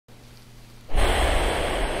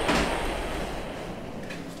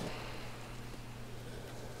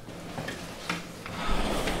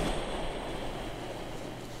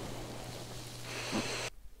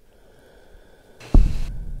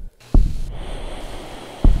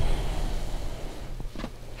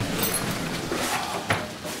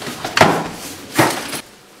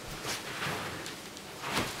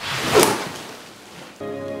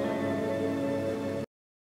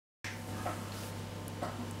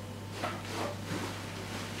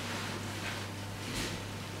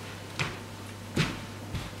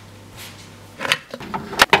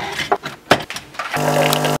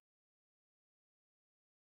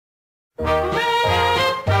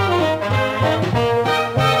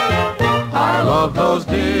love those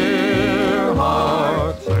dear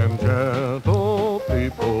hearts and gentle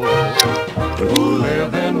people who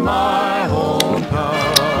live in my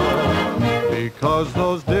hometown. Because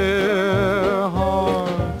those dear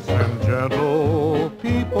hearts and gentle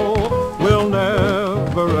people will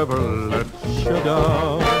never ever let you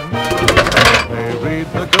down. They read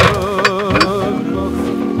the good book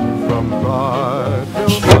from Friday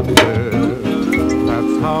till Monday.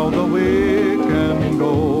 That's how the weekend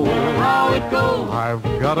goes. How it goes. I've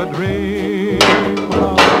got a dream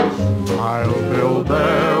house I'll build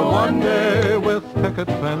there one day with picket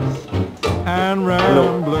fence and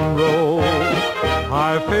rambling road.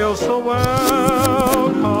 I feel so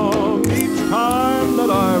welcome each time that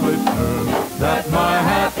I return, that my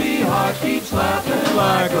happy heart keeps laughing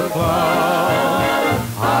like a clown.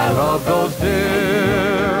 I love those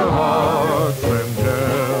dear hearts and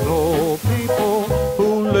gentle people who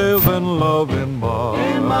live and love in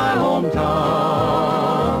my hometown.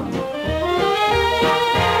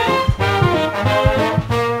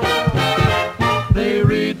 They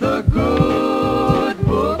read the good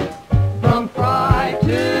book from Friday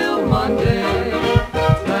till Monday.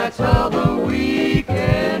 That's how the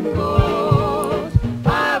weekend goes.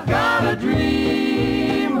 I've got a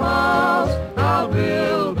dream house I'll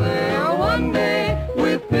build there one day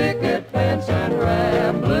with picket fence and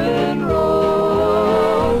rambling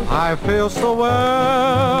road. I feel so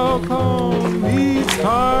welcome each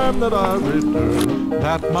time that I return,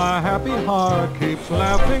 that my happy heart keeps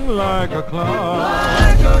laughing like a clown.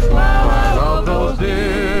 Like a clown, I love those